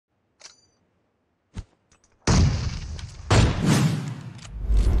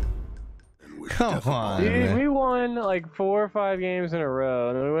Come on, Dude, man. we won like 4 or 5 games in a row,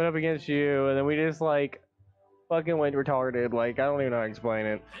 and then we went up against you, and then we just like fucking went retarded. Like, I don't even know how to explain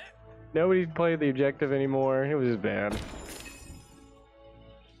it. Nobody played the objective anymore. It was just bad.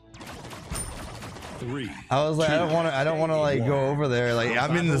 I was like, I don't want to like go over there. Like,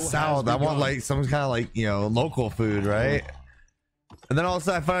 I'm in the south. I want like some kind of like, you know, local food, right? And then all of a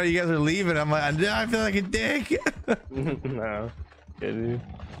sudden I find out you guys are leaving. I'm like, I feel like a dick. No, good dude.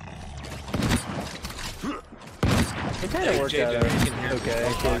 It kind of worked out okay,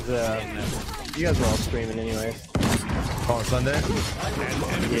 because you guys were all streaming anyways. Oh, Sunday?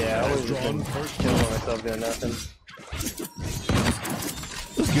 Yeah, I was just killing myself doing nothing.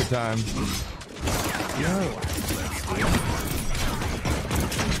 It was a good time.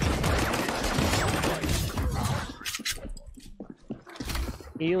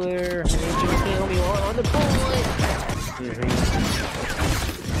 Healer, kill me on the bullet.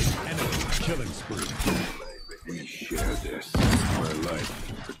 Enemy killing spree. We share this where life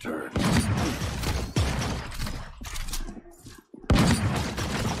returns.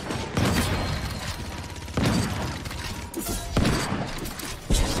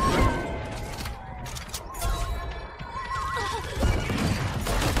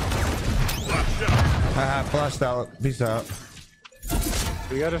 Flashed out. Peace out.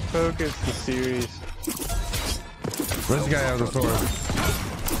 We gotta focus the series. Where's the guy out of the sword?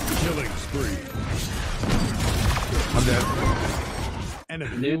 Killing spree. I'm dead.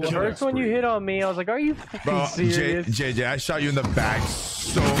 Enemy Dude, the first one you hit on me, I was like, are you fucking serious? JJ, I shot you in the back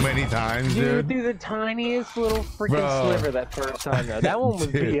so many times, dude. Dude, the tiniest little freaking sliver that first time, though. That one was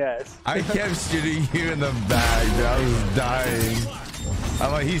Dude, BS. I kept shooting you in the back, dude. I was dying.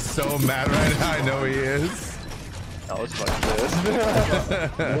 I'm like, he's so mad right now. I know he is. That was fucking this.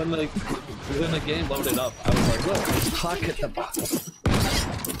 when the game loaded up, I was like, look, there's pocket the bottom.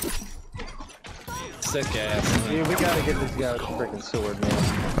 Sick ass. Dude, we gotta get this guy with the freaking sword, man.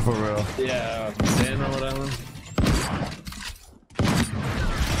 For real. Yeah, Sand or whatever.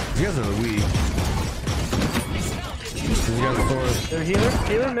 You guys are the weak. You guys are sword. They're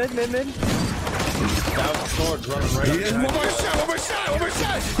healer, mid. That sword's running right up. One more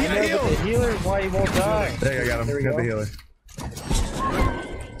shot. He got healed. The healer is why he won't die. There you go, I got him. Got the healer.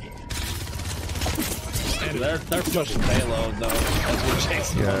 And they're pushing payload though. As we're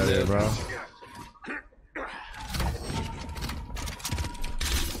chasing them, Yeah, dude. bro.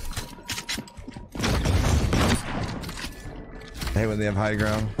 I hate when they have high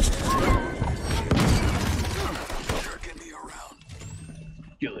ground.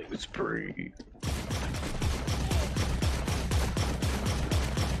 Killing spree.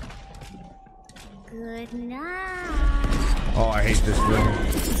 Good night. Oh, I hate this room.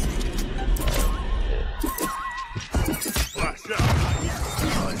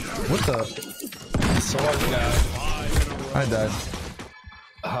 What the? Sword guy. I died.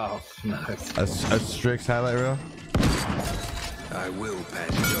 Oh, nice. A Strix highlight reel. I will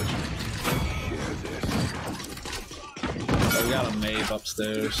pass judgment. Share this. We got a Maeve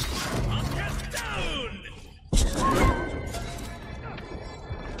upstairs.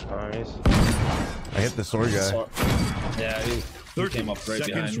 Nice. I hit the sword guy. Yeah, he came up right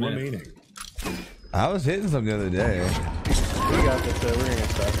behind me. remaining. I was hitting something the other day. We got this, we're gonna get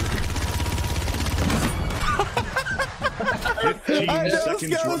stuck. 15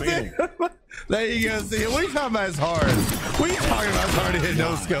 seconds remaining. There you go. See, what are you talking about? It's hard. What are you talking about? It's hard to hit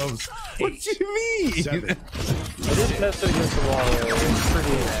no scopes. What do you mean? 7. I did test it against the wall earlier. It's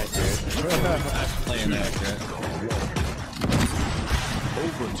pretty inaccurate. I'm playing accurate.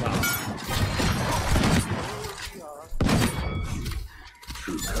 Overtime.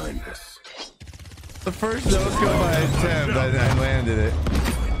 True kindness. The first no scope I attempt, I landed it.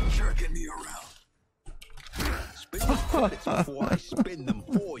 Jerking me around. Spin the credits before I spin them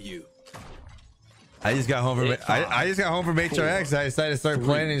for you. I just got home from I just got home from HRX. I decided to start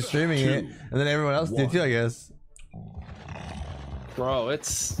playing and streaming it, and then everyone else did too, I guess. Bro,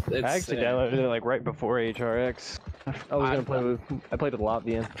 it's I actually downloaded it like right before HRX. I was gonna play with. I played with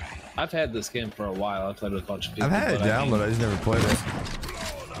Latvian. I've had this game for a while. I played with a bunch of people. I've had it downloaded. I just never played it.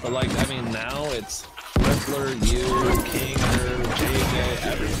 But like, I mean, now it's Rippler, you, Kinger, JJ,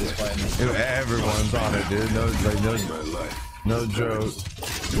 everyone's playing this. Dude, everyone's on it, dude. No, like no joke.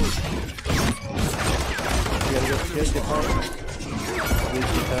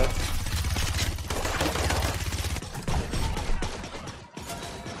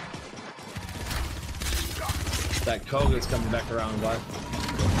 That Koga's coming back around, Vlad.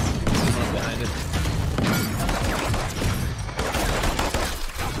 Someone behind it.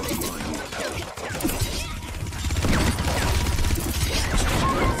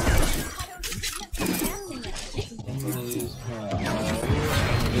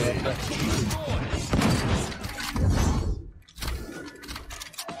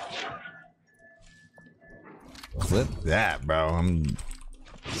 Flip that, bro. I'm...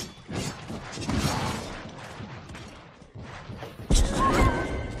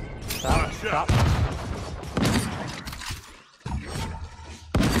 Top.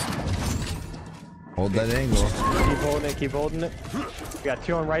 Hold that angle. Keep holding it, keep holding it. We got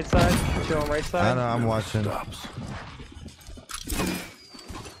 2 on right side, 2 on right side. I know, I'm watching. 3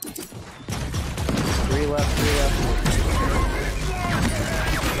 left, 3 left.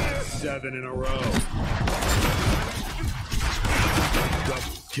 7 in a row.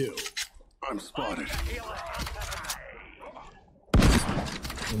 Double kill. I'm spotted.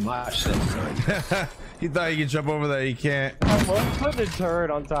 He thought he could jump over there. He can't. Let's put the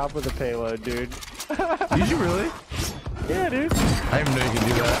turret on top of the payload, dude. Did you really? Yeah, dude. I didn't know you could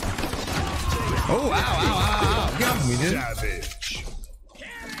do that. Oh, ow, ow, ow, ow. Get off me, dude. Savage.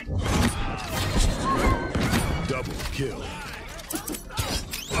 Double kill.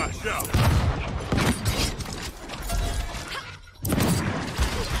 Flash out.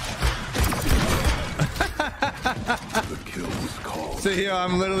 The kill was called. So here,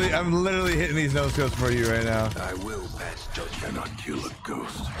 I'm literally hitting these no scopes for you right now. I will pass judge. Cannot kill a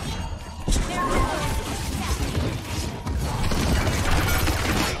ghost.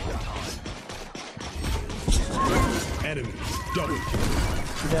 Enemy double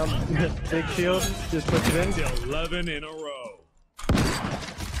kill. Down, big shield. Just push it in. 11 in a row.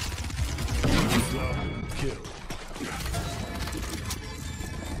 Double kill.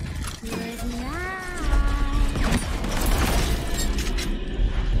 Good night.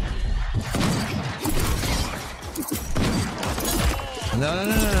 No.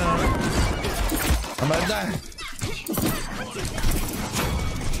 I'm about to die.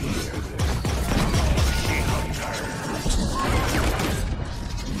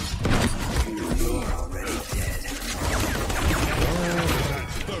 You're already dead.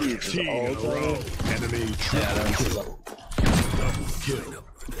 13 in a row. Enemy triple kill. Double kill.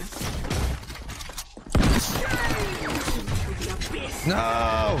 No.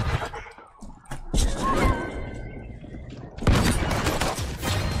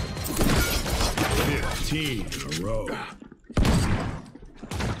 15 in a row.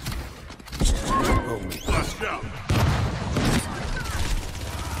 Flash out.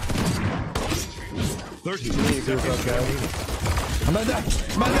 13. I'm about to die.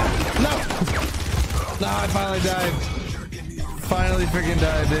 No. No, I finally died. Finally freaking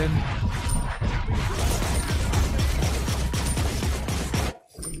died, dude.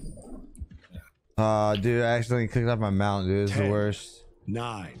 Dude, I accidentally clicked off my mount, dude. It's the worst.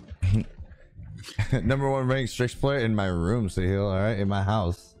 9. Number 1 ranked Strix player in my room, Sahil, alright? In my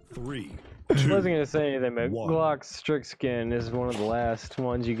house. 3. I wasn't gonna say anything, but One. Gl0ck's Strix skin is one of the last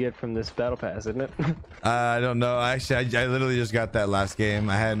ones you get from this battle pass, isn't it? I don't know. Actually, I literally just got that last game.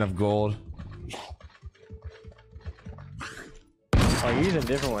 I had enough gold. Oh, you're using a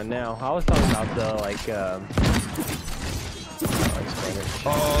different one now. I was talking about the like I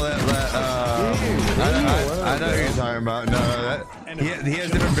know what you're talking about. No, that he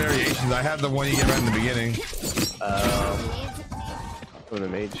has different variations. I have the one you get right in the beginning. one of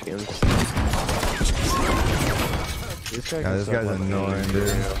the mage skins. This guy's annoying,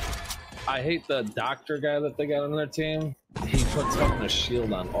 dude. I hate the doctor guy that they got on their team. He puts fucking a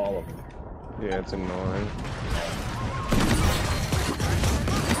shield on all of them. Yeah, it's annoying.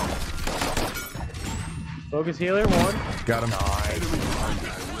 Focus healer, 1. Got him.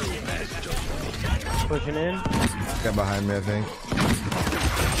 Pushing in. Got behind me, I think.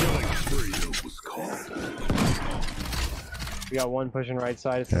 We got 1 pushing right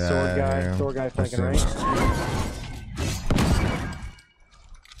side. It's the sword guy. Yeah. Sword guy flanking right.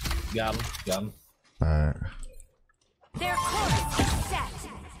 Got him. Alright. Their course is set.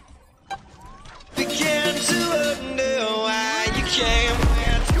 Begin to wonder why you came.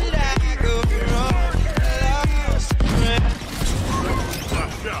 Where did I go wrong? Lost friend.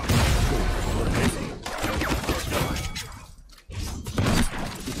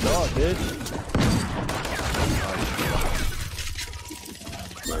 You saw it, dude.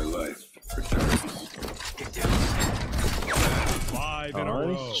 My life returns. 5 in a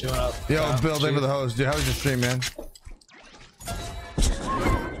row. Showing up. Yo, Bill, thank you for the host. Dude, how was your stream, man?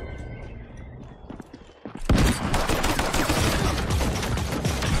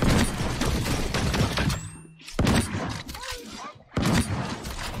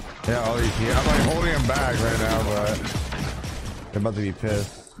 Yeah, all these here. I'm like holding him back right now, but they're about to be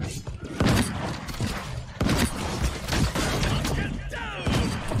pissed.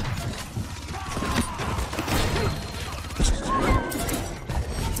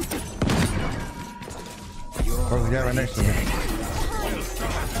 Where's the guy right next to me?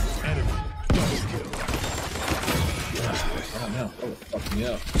 Fuck me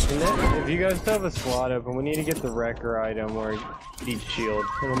up. And then, if you guys still have a slot open, we need to get the wrecker item or each shield.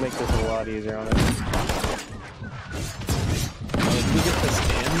 It'll make this a lot easier on us. If we get this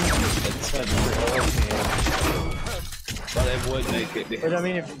in, it's like but it would make it. But I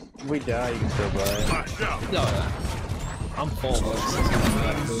mean, if we die, you can still buy it. No, I'm full.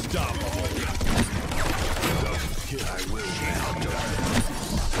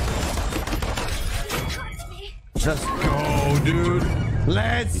 Let's go, dude.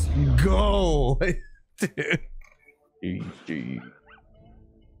 Let's go. Dude.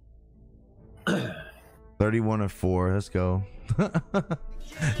 31 of 4. Let's go.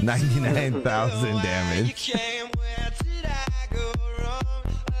 99,000 damage.